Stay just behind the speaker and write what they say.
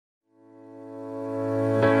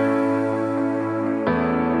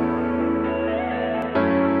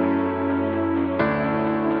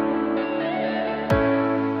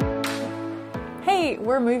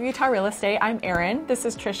we're Move Utah Real Estate. I'm Erin, this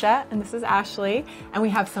is Trisha, and this is Ashley, and we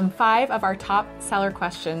have some 5 of our top seller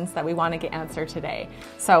questions that we want to get answered today.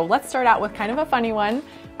 So let's start out with kind of a funny one.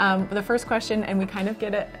 The first question, and we kind of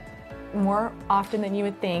get it more often than you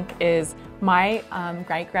would think, is my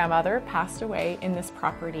great-grandmother passed away in this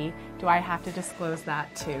property. Do I have to disclose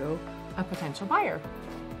that to a potential buyer?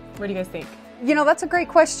 What do you guys think? You know, that's a great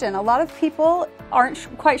question. A lot of people aren't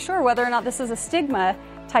quite sure whether or not this is a stigma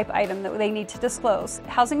type item that they need to disclose.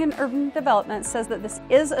 Housing and Urban Development says that this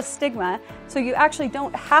is a stigma, so you actually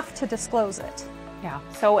don't have to disclose it. Yeah,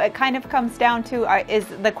 so it kind of comes down to,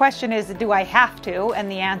 the question is, do I have to? And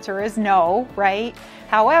the answer is no, right?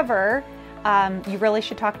 However, you really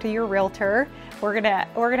should talk to your realtor. We're gonna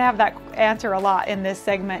have that answer a lot in this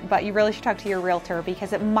segment, but you really should talk to your realtor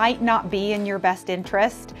because it might not be in your best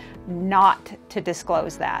interest not to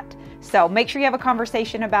disclose that. So make sure you have a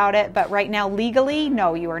conversation about it, but right now legally,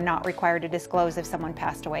 no, you are not required to disclose if someone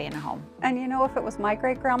passed away in a home. And you know, if it was my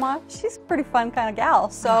great-grandma, she's a pretty fun kind of gal,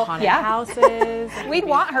 so haunted houses. We'd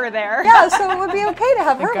want her there. Yeah, so it would be okay to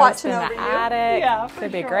have her watching over the you. Attic. Yeah,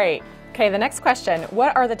 it'd be great. Okay, the next question,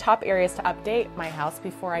 what are the top areas to update my house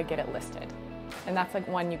before I get it listed? And that's like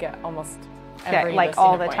one you get almost every like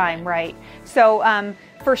all the time, right? So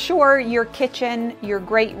for sure, your kitchen, your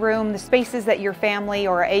great room, the spaces that your family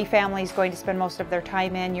or a family is going to spend most of their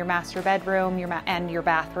time in, your master bedroom, and your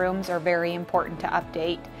bathrooms are very important to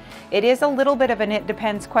update. It is a little bit of an it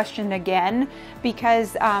depends question again,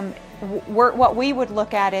 because what we would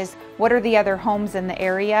look at is what are the other homes in the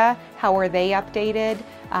area, how are they updated,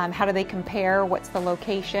 how do they compare, what's the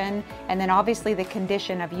location, and then obviously the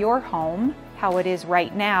condition of your home, how it is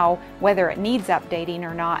right now, whether it needs updating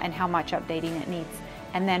or not, and how much updating it needs.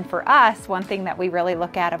 And then for us, one thing that we really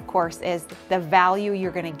look at, of course, is the value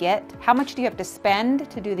you're going to get. How much do you have to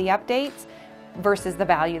spend to do the updates versus the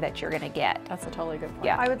value that you're going to get? That's a totally good point.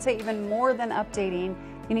 Yeah. I would say even more than updating,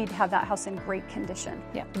 you need to have that house in great condition.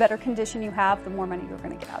 Yeah. The better condition you have, the more money you're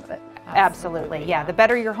going to get out of it. Absolutely. Yeah. The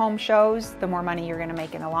better your home shows, the more money you're going to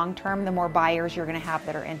make in the long term, the more buyers you're going to have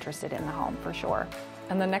that are interested in the home, for sure.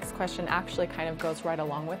 And the next question actually kind of goes right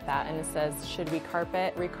along with that, and it says, should we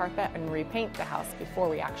carpet, recarpet, and repaint the house before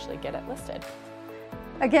we actually get it listed?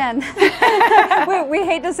 Again, we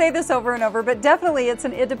hate to say this over and over, but definitely it's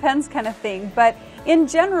an it depends kind of thing. But in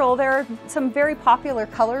general, there are some very popular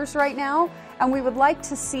colors right now, and we would like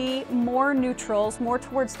to see more neutrals, more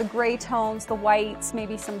towards the gray tones, the whites,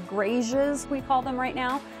 maybe some grays, we call them right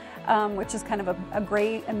now. Which is kind of a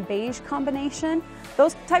gray and beige combination.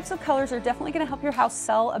 Those types of colors are definitely going to help your house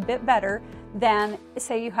sell a bit better than,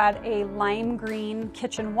 say, you had a lime green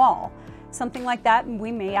kitchen wall. Something like that, and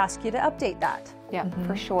we may ask you to update that. Yeah,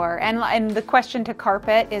 for sure. And the question to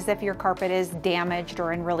carpet is if your carpet is damaged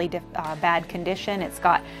or in really bad condition, it's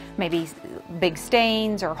got maybe big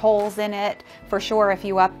stains or holes in it. For sure, if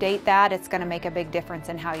you update that, it's going to make a big difference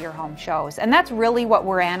in how your home shows. And that's really what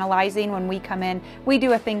we're analyzing when we come in. We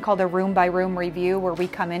do a thing called a room by room review where we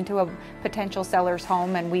come into a potential seller's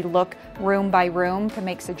home and we look room by room to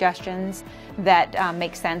make suggestions that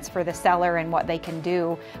make sense for the seller and what they can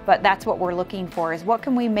do. But that's what we're looking for, is what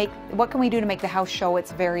can we do to make the house show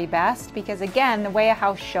its very best? Because again, the way a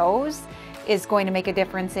house shows is going to make a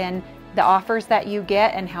difference in the offers that you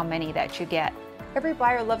get and how many that you get. Every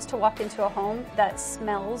buyer loves to walk into a home that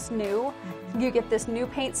smells new. You get this new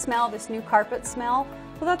paint smell, this new carpet smell.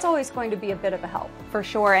 Well, that's always going to be a bit of a help. For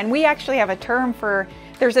sure. And we actually have a term for,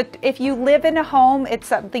 if you live in a home, it's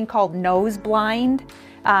something called nose blind,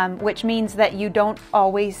 which means that you don't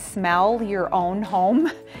always smell your own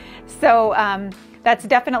home. So that's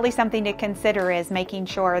definitely something to consider, is making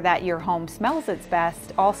sure that your home smells its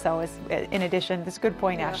best also, is in addition, that's a good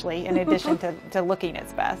point, Ashley, in addition to looking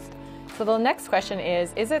its best. So the next question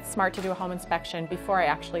is it smart to do a home inspection before I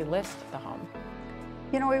actually list the home?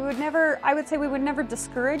 You know, I would say we would never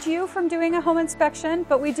discourage you from doing a home inspection,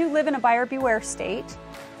 but we do live in a buyer beware state.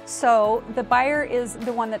 So the buyer is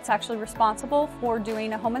the one that's actually responsible for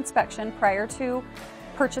doing a home inspection prior to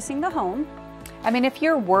purchasing the home. I mean, if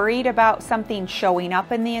you're worried about something showing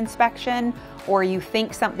up in the inspection, or you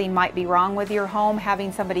think something might be wrong with your home,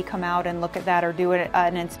 having somebody come out and look at that or do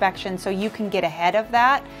an inspection so you can get ahead of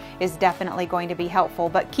that is definitely going to be helpful.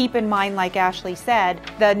 But keep in mind, like Ashley said,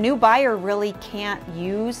 the new buyer really can't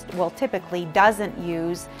use, well, typically doesn't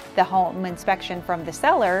use the home inspection from the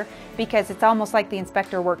seller, because it's almost like the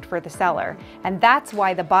inspector worked for the seller. And that's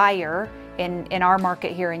why the buyer in our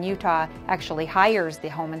market here in Utah actually hires the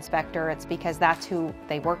home inspector. It's because that's who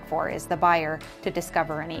they work for, is the buyer, to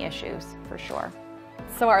discover any issues, for sure.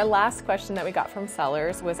 So our last question that we got from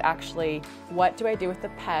sellers was actually, what do I do with the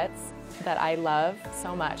pets that I love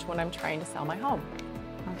so much when I'm trying to sell my home?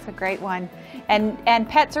 That's a great one. And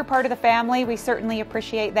pets are part of the family. We certainly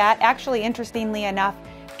appreciate that. Actually, interestingly enough,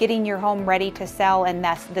 getting your home ready to sell and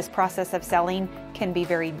this process of selling can be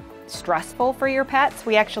very stressful for your pets.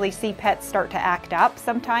 We actually see pets start to act up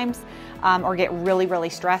sometimes or get really, really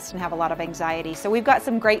stressed and have a lot of anxiety. So we've got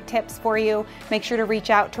some great tips for you. Make sure to reach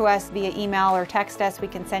out to us via email or text us. We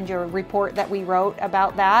can send you a report that we wrote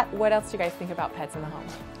about that. What else do you guys think about pets in the home?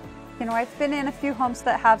 You know, I've been in a few homes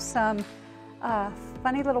that have some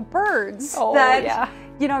funny little birds Yeah.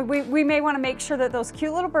 you know, we may want to make sure that those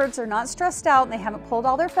cute little birds are not stressed out and they haven't pulled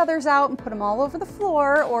all their feathers out and put them all over the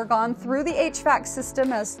floor or gone through the HVAC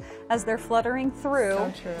system as they're fluttering through.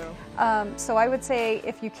 So true. So I would say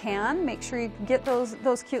if you can, make sure you get those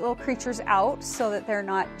cute little creatures out so that they're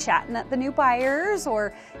not chatting at the new buyers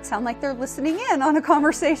or sound like they're listening in on a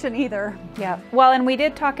conversation either. Yeah. Well, and we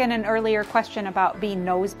did talk in an earlier question about being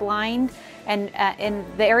nose blind. And in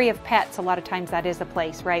the area of pets, a lot of times that is a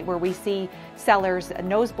place, right, where we see sellers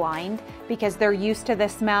nose blind because they're used to the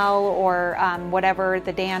smell or whatever,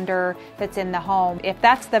 the dander that's in the home. If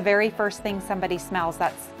that's the very first thing somebody smells,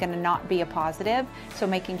 that's going to not be a positive. So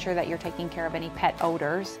making sure that you're taking care of any pet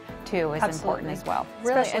odors too is important as well.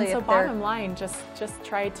 Really, Especially and so if they're- bottom line, just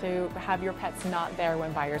try to have your pets not there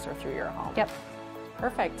when buyers are through your home. Yep.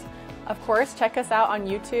 Perfect. Of course, check us out on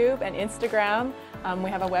YouTube and Instagram. We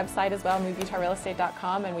have a website as well,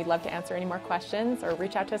 moveutahrealestate.com, and we'd love to answer any more questions or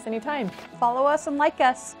reach out to us anytime. Follow us and like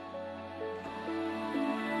us.